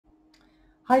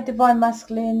Hi Divine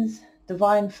Masculines,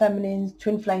 Divine Feminines,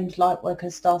 Twin Flames,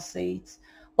 Lightworkers, Starseeds.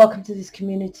 Welcome to this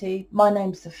community. My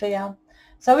name's Sophia.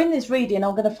 So in this reading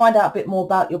I'm going to find out a bit more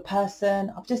about your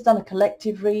person. I've just done a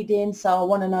collective reading, so I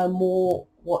want to know more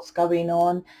what's going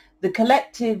on. The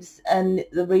collectives and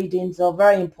the readings are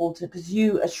very important because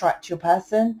you attract your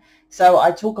person. So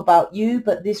I talk about you,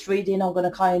 but this reading I'm going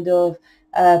to kind of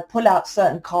pull out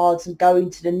certain cards and go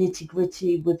into the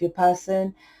nitty-gritty with your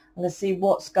person. I'm going to see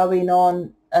what's going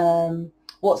on,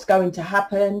 what's going to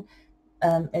happen,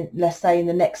 let's say in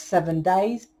the next 7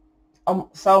 days.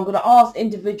 So I'm going to ask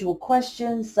individual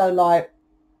questions. So like,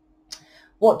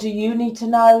 what do you need to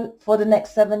know for the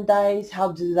next 7 days?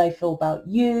 How do they feel about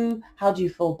you? How do you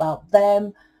feel about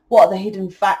them? What are the hidden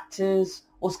factors?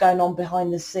 What's going on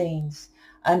behind the scenes?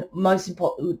 And most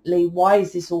importantly, why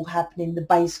is this all happening? The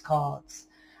base cards.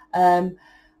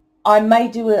 I may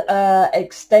do a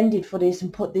extended for this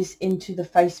and put this into the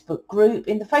Facebook group.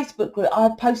 In the Facebook group, I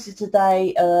posted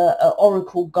today a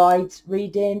Oracle Guides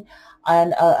reading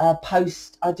and a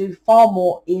post. I do far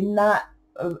more in that,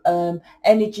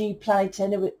 energy,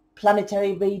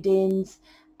 planetary readings,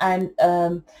 and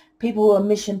people who are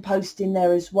mission posting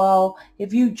there as well.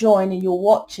 If you join and you're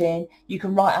watching, you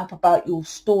can write up about your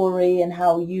story and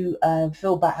how you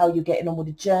feel about how you're getting on with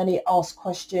the journey, ask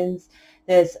questions.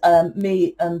 There's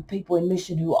me and people in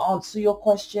mission who answer your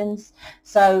questions.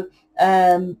 So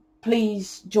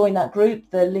please join that group.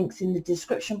 The link's in the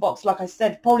description box. Like I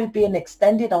said, probably be an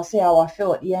extended. I'll see how I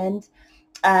feel at the end.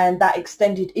 And that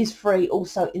extended is free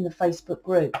also in the Facebook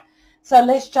group. So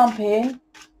let's jump in.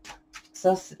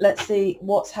 So let's see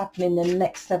what's happening in the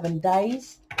next 7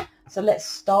 days. So let's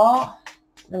start.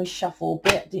 Let me shuffle a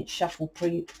bit. I didn't shuffle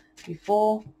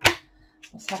before.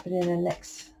 What's happening in the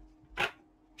next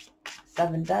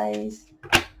 7 days?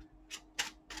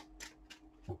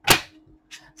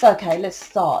 So okay, let's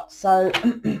start. So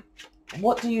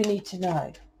what do you need to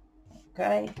know?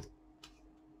 Okay,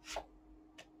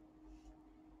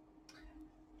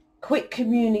 quick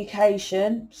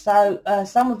communication. So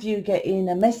some of you get in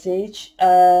a message,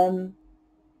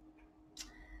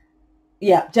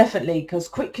 yeah, definitely, because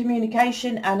quick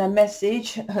communication and a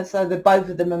message, so the both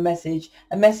of them a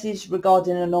message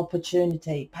regarding an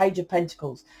opportunity. Page of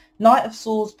Pentacles, Knight of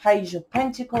Swords, Page of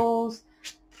Pentacles.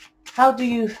 How do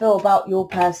you feel about your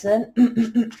person?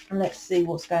 Let's see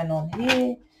what's going on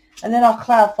here, and then I'll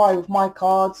clarify with my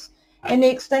cards. In the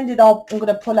extended, I'm going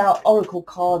to pull out Oracle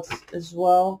cards as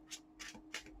well.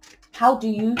 How do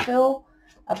you feel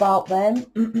about them?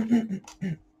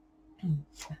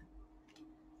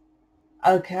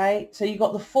 Okay, so you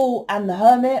got the Fool and the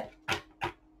Hermit.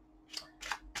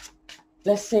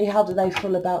 Let's see, how do they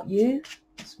feel about you?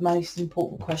 That's the most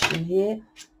important question here.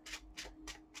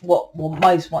 What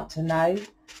most want to know.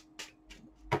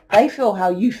 They feel how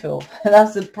you feel.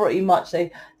 That's pretty much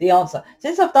the answer.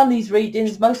 Since I've done these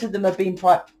readings, most of them have been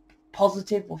quite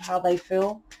positive with how they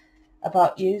feel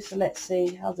about you. So let's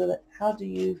see, how do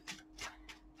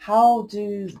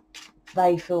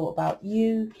they feel about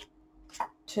you?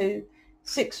 2,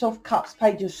 6 of Cups,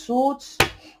 Page of Swords.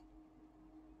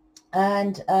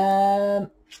 And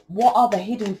what are the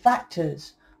hidden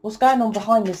factors? What's going on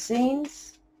behind the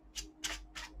scenes?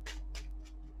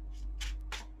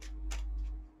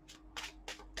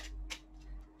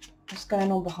 What's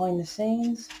going on behind the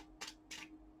scenes?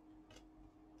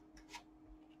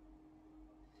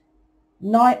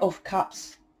 Knight of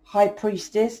Cups, High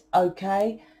Priestess,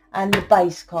 okay. And the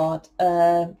base card,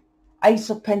 Ace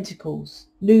of Pentacles,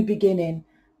 New Beginning.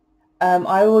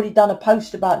 I already done a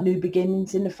post about new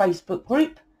beginnings in the Facebook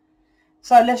group.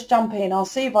 So let's jump in. I'll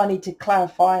see if I need to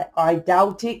clarify. I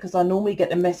doubt it because I normally get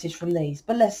the message from these.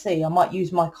 But let's see. I might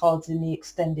use my cards in the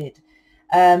extended.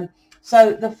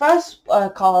 So the first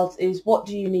cards is, what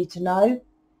do you need to know?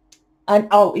 And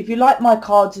oh, if you like my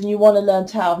cards and you want to learn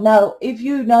tarot. Now, if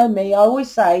you know me, I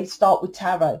always say start with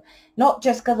tarot. Not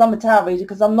just because I'm a tarot reader,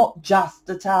 because I'm not just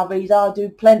a tarot reader. I do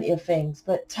plenty of things.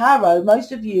 But tarot,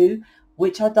 most of you,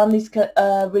 which I've done this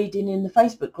reading in the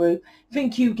Facebook group,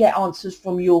 think you get answers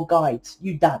from your guides.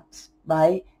 You don't,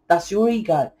 right? That's your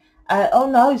ego. Oh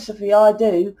no, Sophia, I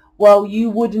do. Well,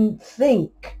 you wouldn't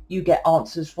think you get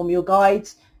answers from your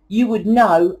guides. You would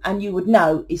know, and you would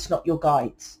know it's not your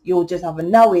guides. You'll just have a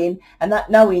knowing, and that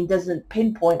knowing doesn't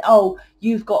pinpoint, oh,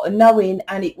 you've got a knowing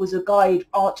and it was a guide,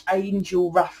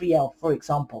 Archangel Raphael, for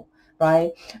example,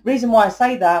 right? Reason why I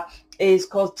say that is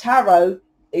because tarot,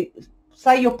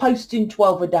 say you're posting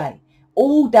 12 a day.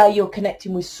 All day you're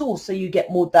connecting with source, so you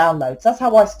get more downloads. That's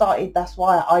how I started. That's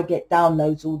why I get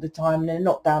downloads all the time, and they're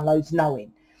not downloads,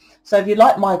 knowing. So if you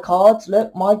like my cards,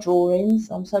 look, my drawings,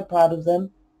 I'm so proud of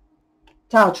them.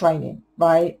 Tarot training,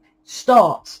 right?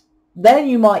 Start. Then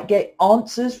you might get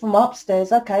answers from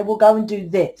upstairs. Okay, we'll go and do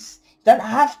this. You don't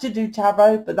have to do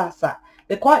tarot, but that's that.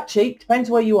 They're quite cheap. Depends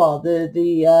where you are.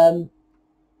 They're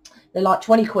like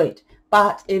 20 quid.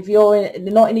 But if you're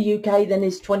not in the UK, then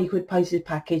it's 20 quid postage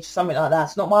package, something like that.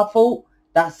 It's not my fault.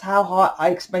 That's how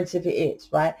expensive it is,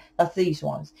 right? That's these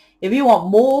ones. If you want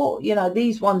more, you know,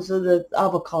 these ones are the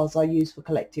other cards I use for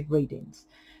collective readings.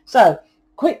 So,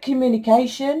 quick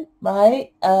communication,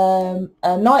 right? A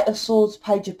Knight of Swords,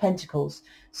 Page of Pentacles.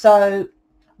 So,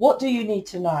 what do you need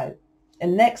to know?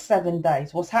 In the next 7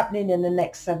 days, what's happening in the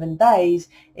next 7 days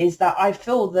is that I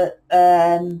feel that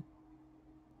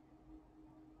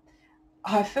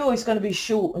it's going to be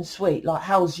short and sweet, like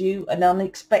how's you, and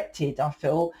unexpected, I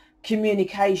feel,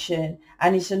 communication,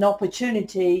 and it's an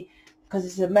opportunity, because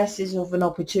it's a message of an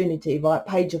opportunity, right?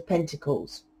 Page of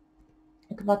Pentacles.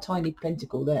 Look at my tiny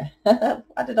pentacle there.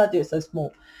 Why did I do it so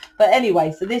small? But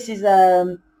anyway, so this is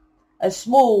a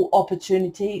small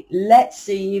opportunity. Let's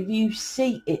see if you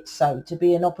see it so to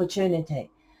be an opportunity.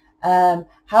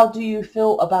 How do you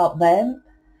feel about them?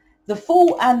 The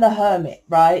Fool and the Hermit,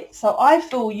 right? So I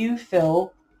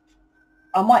feel,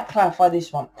 I might clarify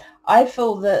this one. I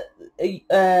feel that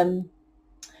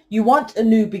you want a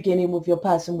new beginning with your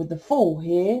person with the Fool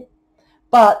here,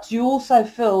 but you also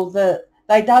feel that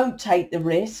they don't take the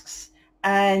risks,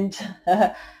 and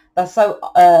that's so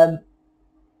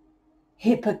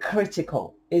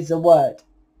hypocritical is the word,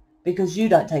 because you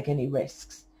don't take any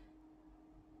risks.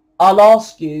 I'll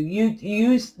ask you, you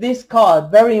use this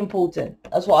card, very important.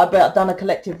 That's what I've done a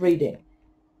collective reading.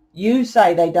 You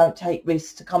say they don't take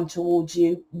risks to come towards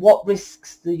you. What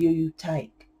risks do you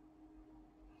take?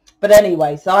 But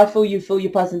anyway, so I feel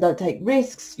your person don't take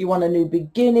risks. You want a new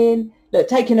beginning. Look,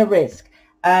 taking a risk.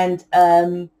 And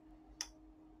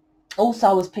also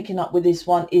I was picking up with this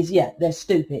one is, yeah, they're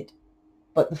stupid.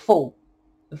 But the Fool.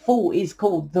 The Fool is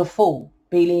called the Fool,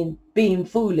 being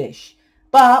foolish.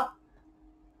 But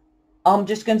I'm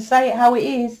just going to say it how it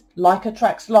is. Like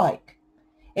attracts like.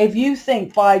 If you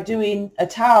think by doing a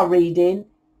tarot reading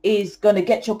is going to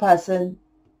get your person,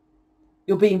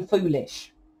 you're being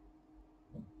foolish.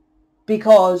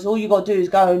 Because all you got to do is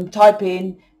go and type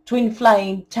in Twin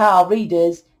Flame Tarot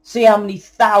Readers, see how many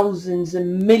thousands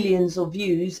and millions of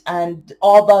views, and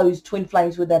are those twin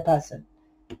flames with their person.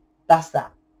 That's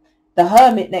that. The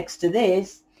Hermit next to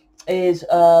this is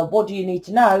what do you need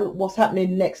to know? What's happening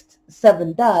in the next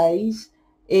 7 days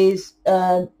is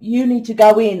you need to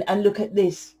go in and look at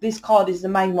this. This card is the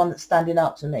main one that's standing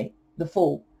out to me, the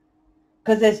Fool.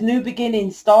 Because there's new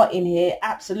beginnings starting here.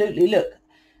 Absolutely. Look,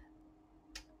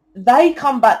 they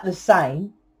come back the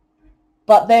same,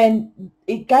 but then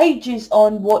it gauges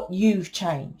on what you've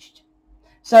changed.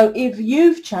 So if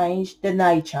you've changed, then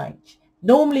they change.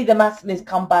 Normally the masculines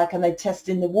come back and they test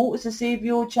in the waters to see if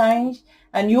you're changed,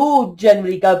 and you'll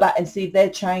generally go back and see if they're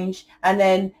changed, and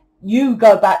then you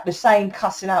go back the same,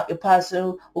 cussing out your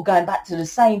person, or going back to the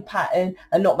same pattern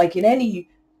and not making any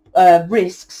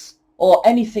risks or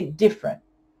anything different.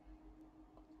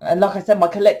 And like I said, my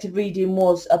collective reading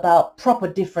was about proper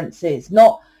differences.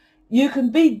 Not, you can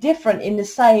be different in the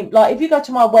same, like if you go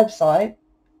to my website,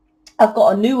 I've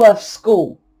got a New Earth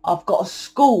school. I've got a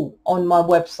school on my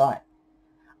website.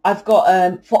 I've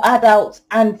got for adults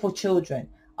and for children.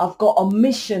 I've got a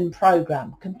mission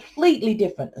program, completely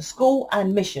different. A school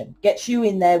and mission gets you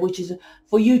in there, which is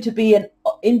for you to be an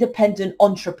independent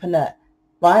entrepreneur,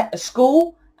 right? A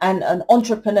school and an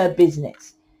entrepreneur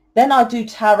business. Then I do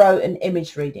tarot and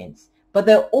image readings, but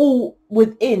they're all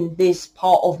within this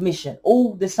part of mission,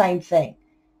 all the same thing.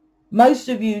 Most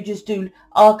of you just do,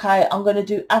 okay, I'm going to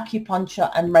do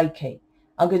acupuncture and Reiki.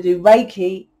 I'm going to do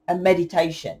Reiki and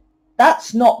meditation.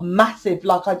 That's not massive,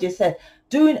 like I just said.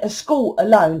 Doing a school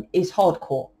alone is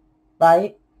hardcore,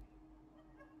 right?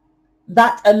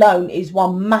 That alone is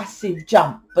one massive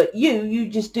jump. But you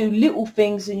just do little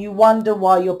things, and you wonder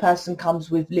why your person comes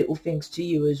with little things to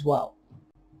you as well.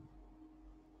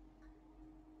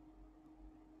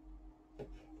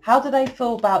 How do they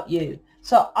feel about you?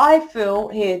 So I feel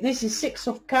here, this is 6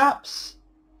 of Cups.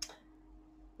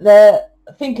 They're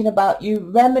thinking about you,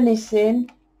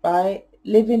 reminiscing, right?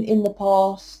 Living in the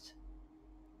past.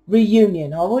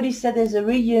 Reunion. I already said there's a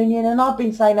reunion, and I've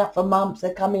been saying that for months.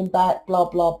 They're coming back, blah,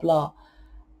 blah, blah.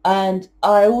 And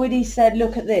I already said,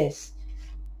 look at this.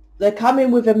 They're coming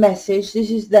with a message.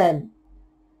 This is them.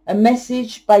 A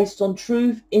message based on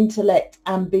truth, intellect,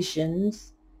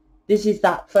 ambitions. This is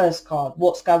that first card.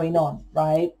 What's going on,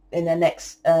 right, in the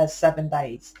next 7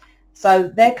 days.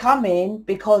 So they're coming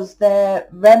because they're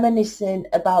reminiscing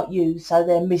about you, so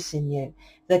they're missing you.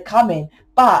 They're coming,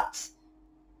 but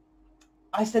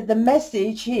I said the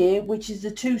message here, which is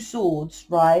the two swords,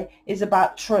 right, is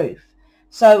about truth.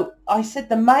 So I said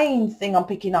the main thing I'm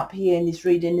picking up here in this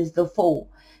reading is the Fool.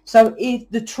 So if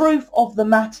the truth of the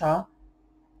matter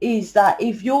is that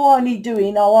if you're only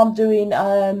doing, I'm doing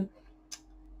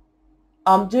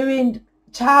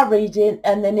tarot reading,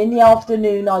 and then in the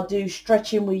afternoon I do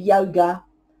stretching with yoga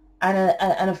and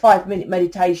a 5-minute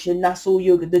meditation, that's all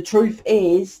the truth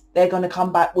is, they're going to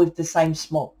come back with the same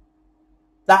small.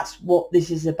 That's what this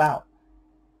is about.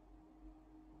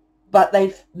 But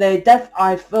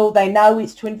I feel they know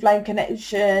it's twin flame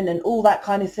connection and all that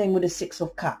kind of thing with the 6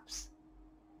 of Cups.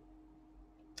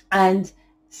 And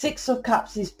 6 of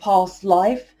Cups is past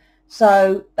life.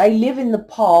 So they live in the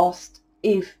past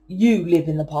if you live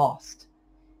in the past.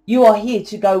 You are here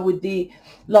to go with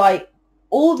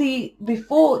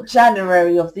before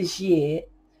January of this year,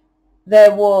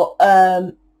 there were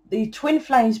the twin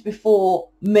flames before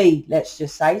me, let's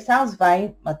just say. Sounds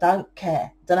vain, I don't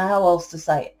care. Don't know how else to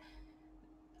say it.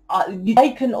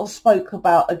 They couldn't have spoke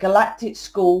about a galactic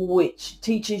school which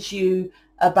teaches you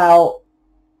about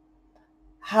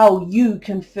how you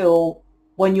can feel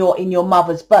when you're in your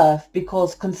mother's birth,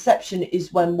 because conception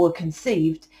is when we're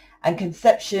conceived, and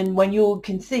conception, when you're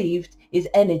conceived, is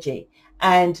energy.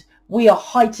 And we are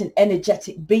heightened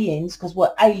energetic beings because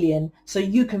we're alien, so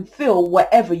you can feel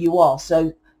wherever you are.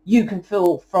 So you can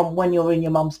feel from when you're in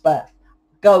your mum's birth.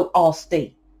 Go ask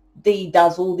D. D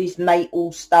does all this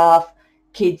natal stuff,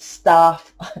 kids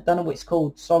stuff. I don't know what it's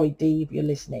called. Sorry, D, if you're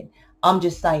listening. I'm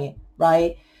just saying,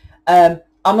 right?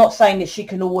 I'm not saying that she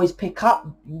can always pick up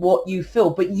what you feel,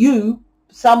 but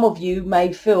some of you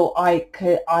may feel I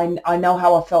know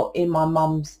how I felt in my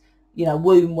mum's,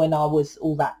 womb when I was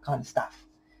all that kind of stuff.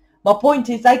 My point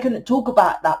is they couldn't talk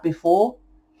about that before,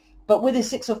 but with the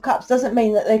 6 of Cups doesn't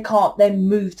mean that they can't then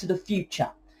move to the future.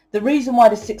 The reason why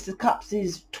the 6 of Cups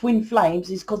is twin flames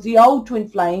is because the old twin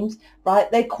flames,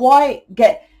 right, they don't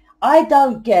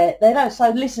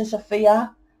say, listen,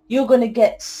 Sophia, you're going to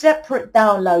get separate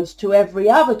downloads to every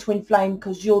other twin flame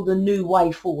because you're the new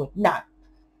way forward. No.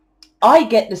 I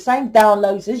get the same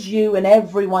downloads as you and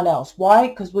everyone else. Why?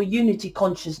 Because we're unity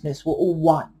consciousness. We're all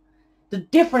one. The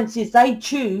difference is they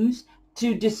choose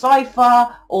to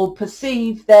decipher or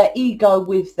perceive their ego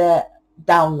with their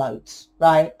downloads,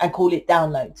 right? And call it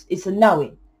downloads. It's a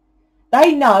knowing.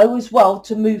 They know as well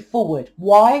to move forward.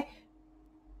 Why?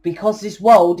 Because this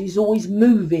world is always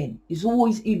moving. It's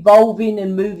always evolving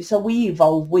and moving. So we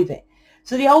evolve with it.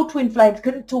 So the old twin flames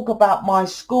couldn't talk about my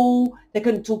school. They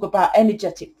couldn't talk about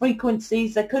energetic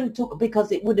frequencies. They couldn't talk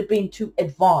because it would have been too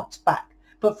advanced back.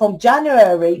 But from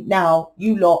January now,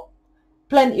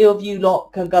 plenty of you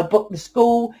lot can go book the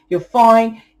school. You're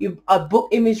fine. You book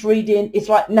image reading. It's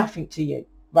like nothing to you,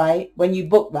 right? When you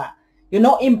book that, you're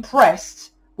not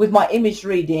impressed with my image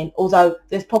reading, although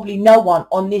there's probably no one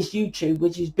on this YouTube,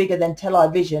 which is bigger than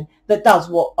television, that does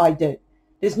what I do.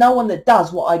 There's no one that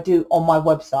does what I do on my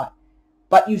website.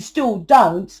 But you still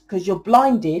don't, because you're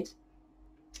blinded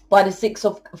by the 6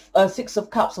 of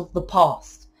Cups of the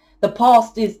past. The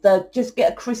past is just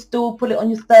get a crystal, put it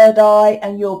on your third eye,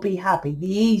 and you'll be happy. The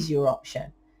easier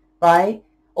option, right?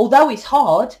 Although it's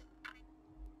hard,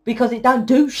 because it don't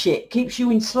do shit, keeps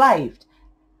you enslaved.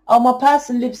 Oh, my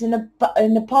person lives in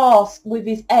the past with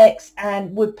his ex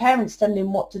and with parents telling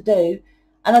him what to do.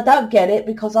 And I don't get it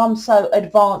because I'm so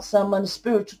advanced. I'm a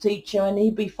spiritual teacher and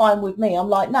he'd be fine with me. I'm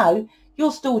like, no,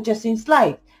 you're still just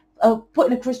enslaved.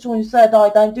 Putting a crystal in your third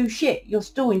eye don't do shit. You're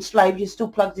still enslaved. You're still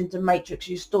plugged into the matrix.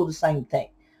 You're still the same thing.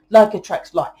 Like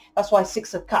attracts like. That's why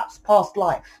 6 of Cups, past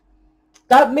life.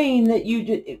 Don't mean that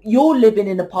you're living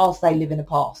in the past, they live in the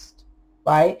past.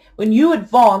 Right? When you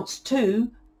advance to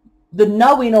the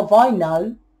knowing of I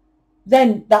know,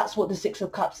 then that's what the 6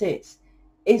 of Cups is.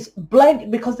 It's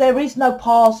blended because there is no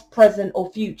past, present or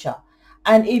future.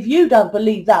 And if you don't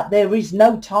believe that there is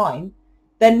no time,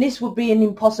 then this would be an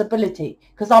impossibility,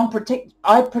 because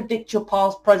I predict your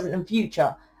past, present and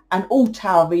future, and all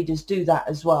tarot readers do that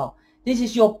as well. This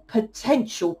is your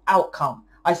potential outcome.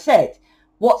 I said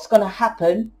what's going to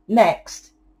happen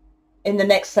next in the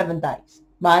next 7 days,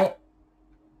 right?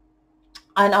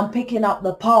 And I'm picking up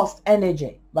the past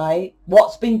energy, right?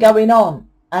 What's been going on?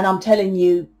 And I'm telling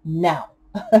you now.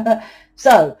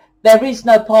 So there is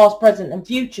no past, present and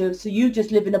future. So you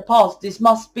just live in the past. This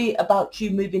must be about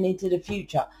you moving into the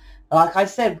future. Like I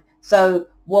said, so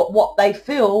what they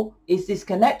feel is this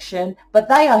connection, but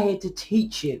they are here to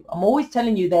teach you. I'm always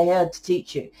telling you they're here to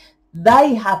teach you.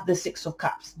 They have the 6 of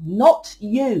Cups, not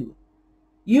you.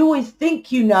 You always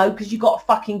think you know because you got a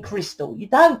fucking crystal. You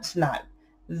don't know.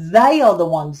 They are the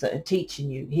ones that are teaching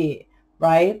you here,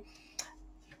 right?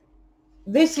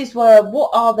 this is where,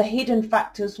 what are the hidden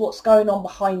factors, what's going on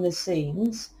behind the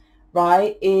scenes,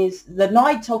 right, is the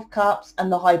Knight of Cups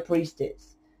and the High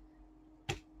Priestess.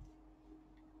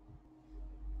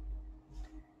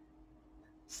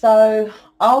 So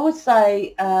I would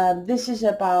say this is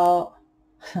about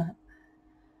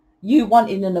you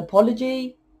wanting an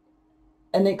apology,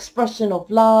 an expression of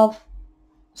love,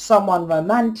 someone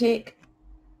romantic,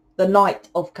 the Knight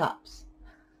of Cups.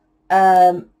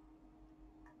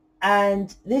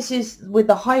 And this is with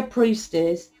the High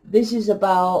Priestess. This is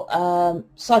about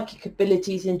psychic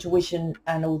abilities, intuition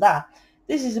and all that.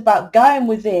 This is about going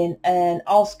within and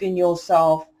asking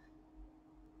yourself,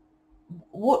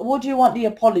 what do you want the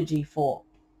apology for?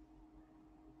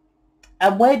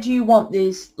 And where do you want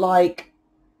this, like,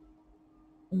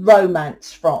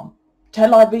 romance from?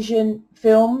 Television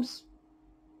films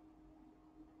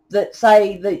that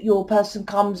say that your person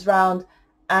comes round,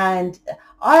 and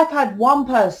I've had one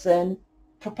person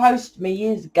propose to me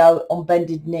years ago on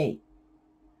bended knee,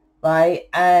 right?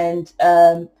 And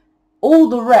all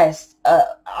the rest,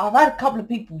 I've had a couple of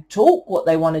people talk what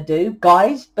they want to do,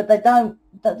 guys, but they don't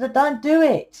do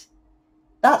it.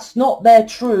 That's not their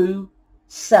true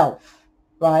self,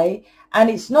 right? And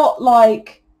it's not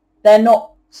like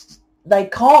they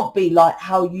can't be like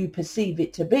how you perceive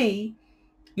it to be,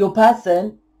 your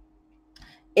person.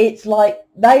 It's like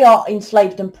they are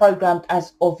enslaved and programmed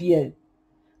as of you.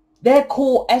 Their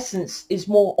core essence is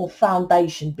more of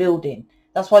foundation building.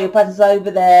 That's why your person's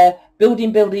over there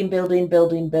building,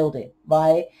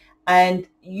 right? And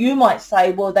you might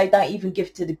say, well, they don't even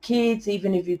give to the kids,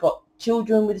 even if you've got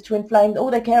children with a twin flame.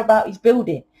 All they care about is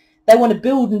building. They want to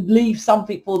build and leave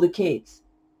something for the kids.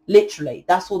 Literally,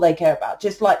 that's all they care about.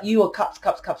 Just like you are cups.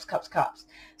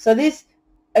 So this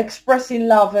expressing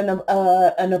love and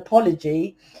an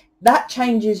apology, that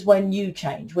changes when you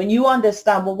change, when you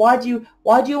understand, well, why do you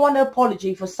want an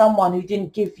apology for someone who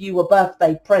didn't give you a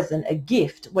birthday present, a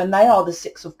gift, when they are the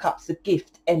Six of Cups, a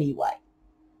gift anyway,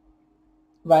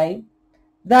 right?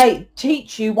 They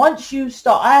teach you, once you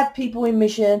start, I have people in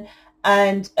mission,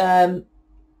 and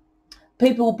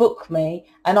people book me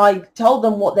and I tell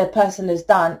them what their person has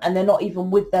done, and they're not even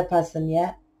with their person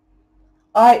yet.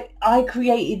 I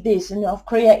created this, and I've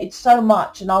created so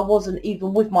much, and I wasn't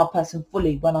even with my person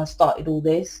fully when I started all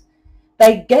this.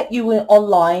 They get you in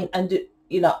online and,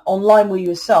 you know, online with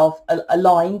yourself,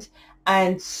 aligned,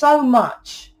 and so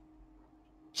much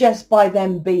just by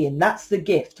them being. That's the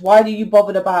gift. Why do you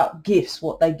bother about gifts,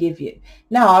 what they give you?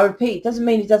 Now, I repeat, doesn't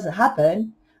mean it doesn't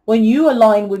happen. When you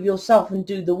align with yourself and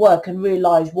do the work and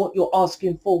realize what you're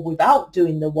asking for without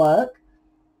doing the work,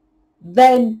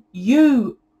 then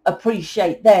you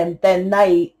appreciate them. Then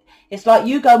it's like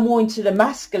you go more into the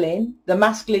masculine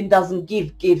doesn't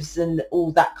gives and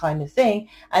all that kind of thing,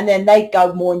 and then they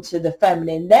go more into the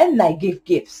feminine, then they give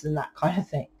gifts and that kind of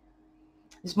thing.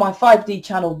 It's my 5D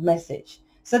channeled message.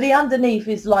 So the underneath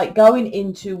is like going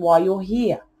into why you're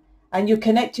here, and you're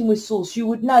connecting with source. You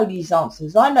would know these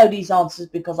answers. I know these answers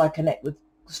because I connect with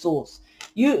source.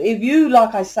 If you,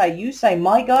 like I say, you say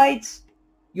my guides,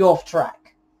 you're off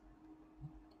track.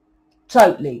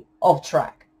 Totally off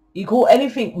track. You call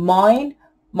anything mine,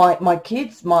 my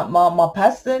kids, my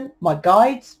person, my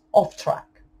guides, off track,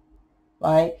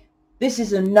 right? This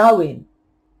is a knowing.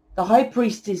 The High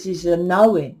Priestess is a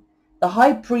knowing. The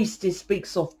High Priestess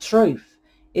speaks of truth.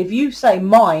 If you say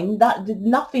mine, that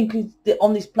nothing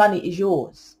on this planet is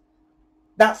yours.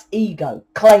 That's ego,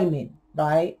 claiming,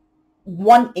 right?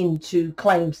 Wanting to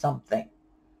claim something.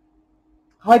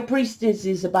 High Priestess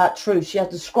is about truth. She has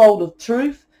the scroll of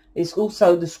truth. It's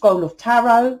also the scroll of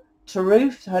tarot,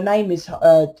 Taruth. Her name is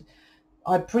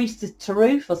High Priestess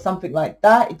Taruth or something like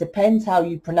that. It depends how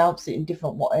you pronounce it in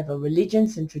different whatever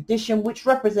religions and tradition, which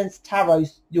represents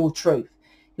tarot's your truth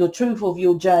of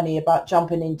your journey about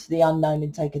jumping into the unknown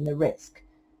and taking the risk,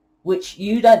 which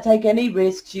you don't take any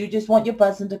risks. You just want your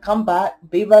person to come back,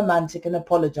 be romantic and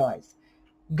apologize.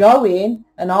 Go in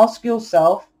and ask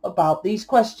yourself about these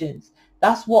questions.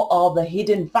 That's what are the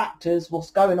hidden factors, what's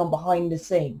going on behind the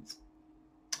scenes.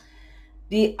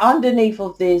 The underneath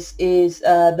of this is,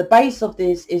 the base of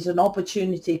this is an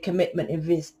opportunity, commitment,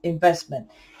 investment.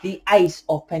 The Ace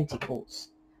of Pentacles,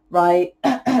 right?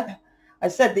 I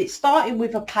said that it started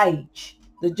with a page.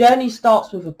 The journey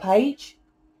starts with a page,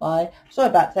 right? Sorry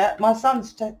about that. My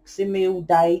son's texting me all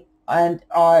day, and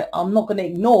I'm not going to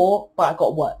ignore, but I got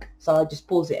to work. So I just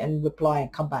pause it and reply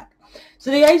and come back.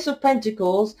 So the Ace of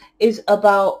Pentacles is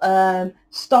about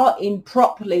starting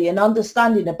properly and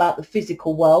understanding about the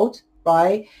physical world,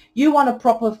 right? You want a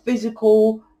proper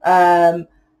physical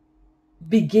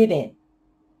beginning,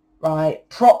 right?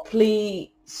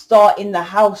 Properly starting the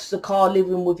house, the car,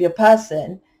 living with your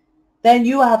person, then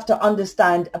you have to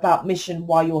understand about mission,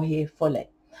 why you're here fully.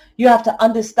 You have to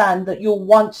understand that your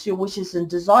wants, your wishes and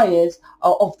desires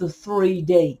are of the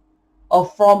 3D, or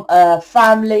from a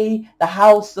family, the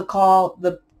house, the car,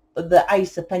 the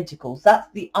Ace of Pentacles. That's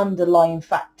the underlying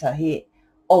factor here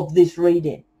of this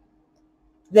reading.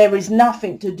 There is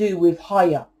nothing to do with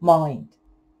higher mind.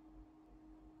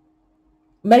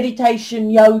 Meditation,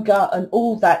 yoga and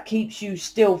all that keeps you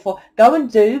still. Go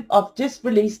and do, I've just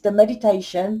released a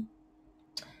meditation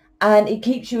and it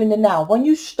keeps you in the now. When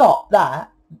you stop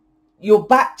that, you're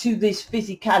back to this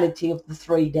physicality of the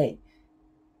 3D.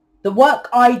 The work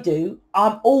I do,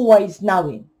 I'm always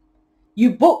knowing.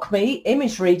 You book me,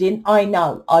 image reading, I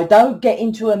know. I don't get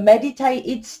into a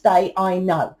meditated state, I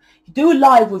know. You do a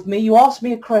live with me, you ask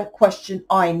me a question,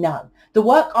 I know. The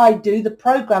work I do, the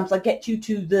programs, I get you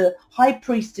to the High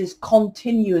Priestess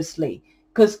continuously,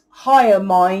 because higher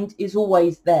mind is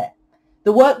always there.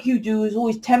 The work you do is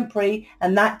always temporary,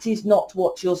 and that is not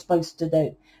what you're supposed to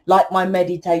do. Like my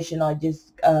meditation I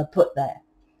just put there.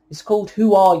 It's called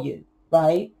Who Are You,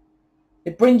 right?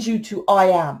 It brings you to I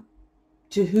am,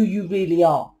 to who you really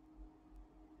are.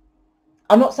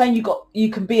 I'm not saying you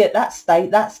can be at that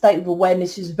state. That state of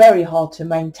awareness is very hard to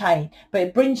maintain, but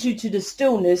it brings you to the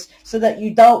stillness so that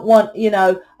you don't want,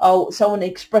 someone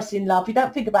expressing love. You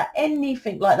don't think about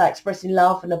anything like that, expressing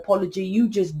love and apology. You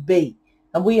just be.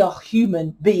 And we are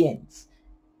human beings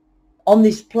on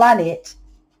this planet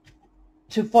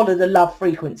to follow the love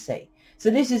frequency. So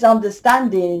this is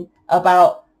understanding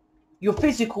about your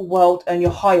physical world and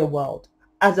your higher world,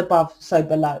 as above, so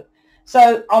below.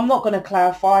 So I'm not going to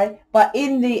clarify, but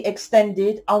in the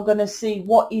extended, I'm going to see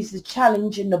what is the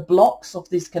challenge in the blocks of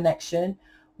this connection.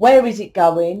 Where is it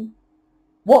going?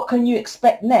 What can you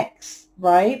expect next,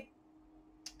 right?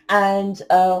 And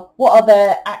what are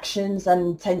their actions and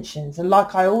intentions? And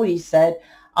like I already said,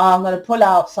 I'm going to pull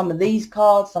out some of these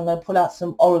cards. I'm going to pull out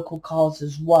some oracle cards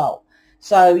as well.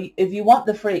 So if you want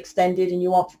the free extended and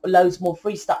you want loads more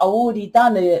free stuff, I've already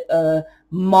done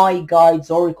my guides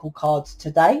oracle cards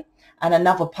today and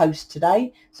another post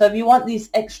today. So if you want this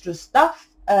extra stuff,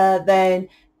 then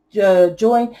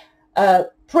join.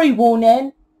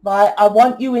 Pre-warning, right? I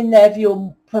want you in there if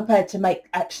you're prepared to make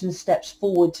action steps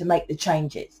forward to make the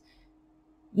changes.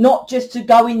 Not just to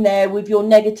go in there with your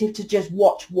negative to just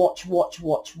watch,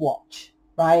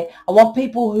 right? I want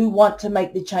people who want to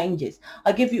make the changes.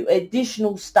 I give you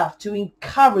additional stuff to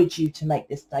encourage you to make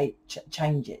the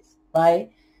changes,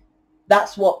 right?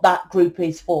 That's what that group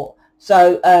is for.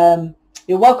 So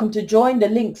you're welcome to join. The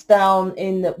link's down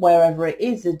in wherever it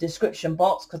is, the description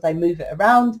box, because they move it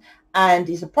around. And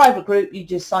it's a private group. You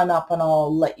just sign up and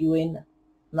I'll let you in. And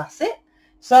that's it.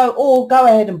 So, or go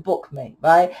ahead and book me,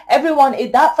 right? Everyone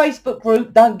in that Facebook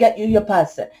group don't get you your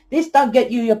person. This don't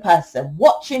get you your person.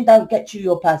 Watching don't get you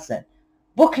your person.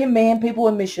 Booking me and people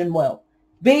in mission will.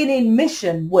 Being in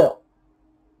mission will.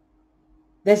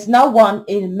 There's no one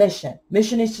in mission.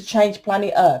 Mission is to change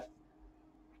planet Earth.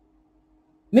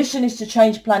 Mission is to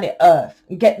change planet Earth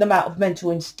and get them out of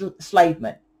mental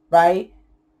enslavement, right?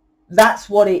 That's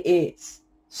what it is.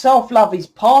 Self-love is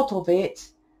part of it,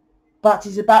 but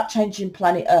it's about changing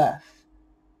planet Earth.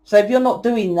 So if you're not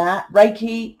doing that,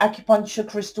 Reiki, acupuncture,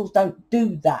 crystals don't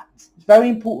do that. It's very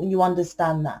important you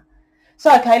understand that.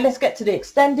 So, okay, let's get to the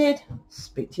extended.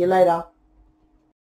 Speak to you later.